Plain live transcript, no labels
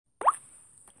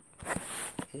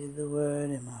hid the word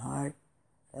in my heart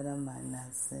that I might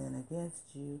not sin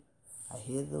against you. I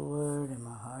hid the word in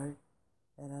my heart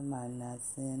that I might not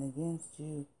sin against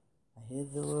you. I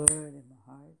hid the word in my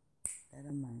heart that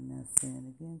I might not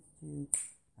sin against you.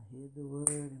 I hid the word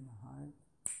in my heart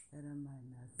that I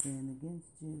might not sin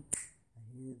against you. I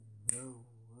hid the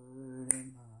word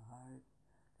in my heart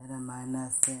that I might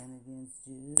not sin against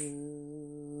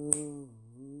you.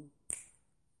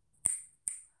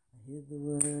 I hid the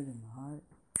word in my heart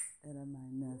that I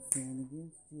might not sin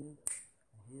against you.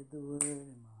 I hid the word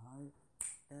in my heart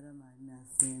that I might not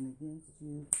sin against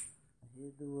you. I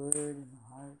hid the word in my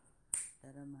heart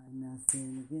that I might not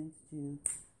sin against you.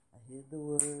 I hid the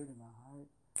word in my heart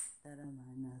that I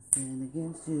might not sin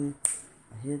against you.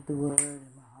 I hid the word in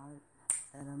my heart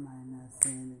that I might not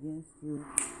sin against you.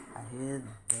 I hid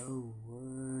the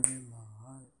word in my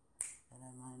heart that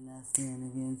I might not sin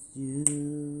against you.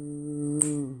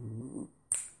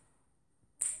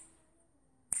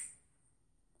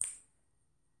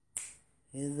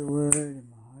 Hid the word in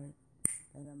my heart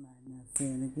that I might not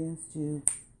sin against you.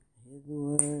 I hid the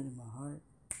word in my heart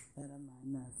that I might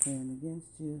not sin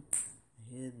against you.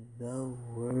 I hid the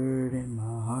word in my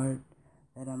heart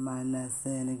that I might not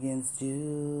sin against you.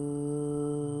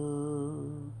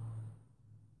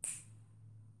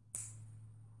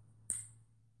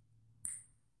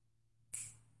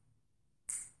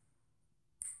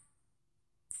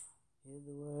 Hid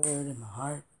the word in my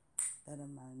heart that I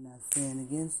might not sin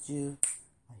against you.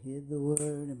 I hid the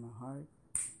word in my heart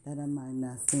that I might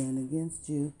not sin against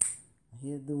you. I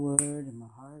hid the word in my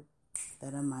heart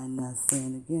that I might not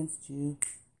sin against you.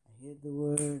 I hid the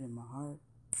word in my heart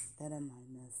that I might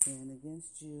not sin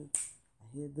against you.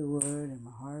 I hid the word in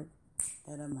my heart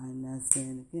that I might not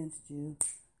sin against you.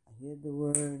 I hid the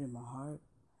word in my heart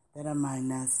that I might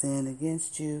not sin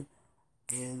against you.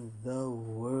 Hid the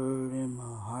word in my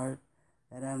heart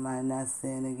that I might not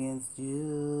sin against you.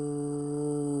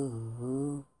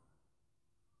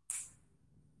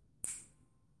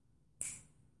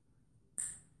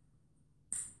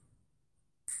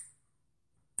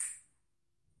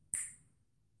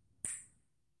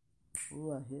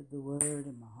 Ooh, I hid the word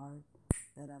in my heart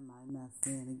that I might not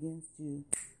sin against you.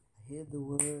 I hid the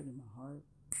word in my heart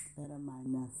that I might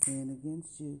not sin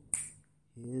against you.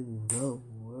 Hid the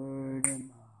word in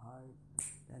my heart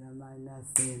that I might not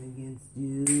sin against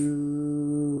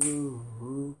you.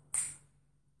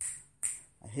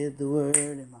 I hid the word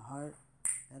in my heart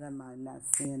that I might not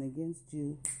sin against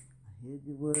you. I hid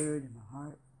the word in my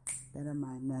heart that I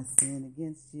might not sin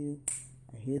against you.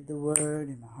 I hid the word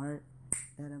in my heart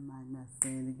that I might not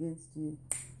sin against you.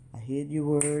 I hid your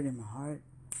word in my heart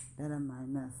that I might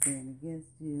not sin against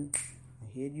you. I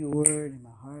hid your word in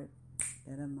my heart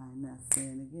that I might not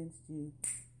sin against you.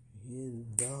 I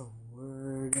hid the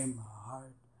word in my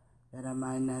heart that I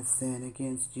might not sin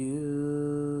against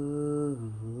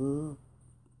you.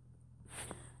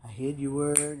 I hid your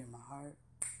word in my heart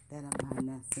that I might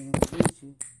not sin against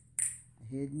you.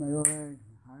 I hid my word in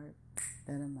my heart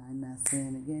that I might not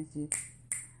sin against you.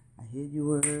 I hid your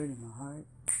word in my heart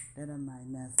that I might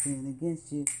not sin against you.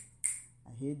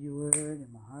 I hid your word in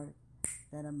my heart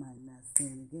that I might not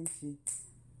sin against you.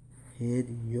 Hid your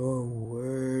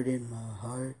word in my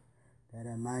heart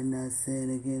that I might not sin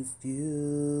against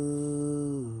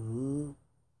you.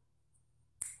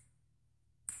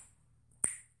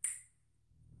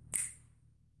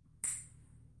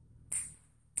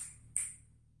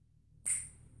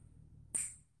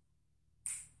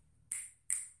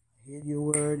 I hid your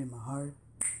word in my heart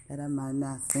that I might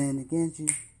not sin against you.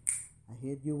 I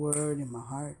hid your word in my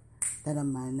heart that I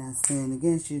might not sin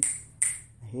against you.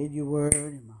 I hid your word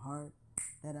in my heart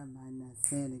that I might not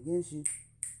sin against you.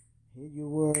 I hid your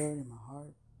word in my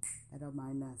heart that I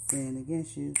might not sin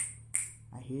against you.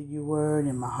 I hid your word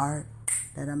in my heart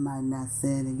that I might not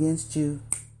sin against you.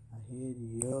 I hid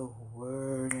your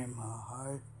word in my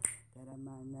heart that I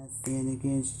might not sin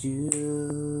against you.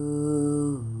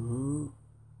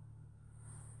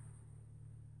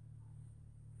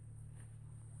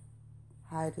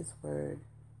 Hide His word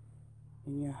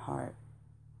in your heart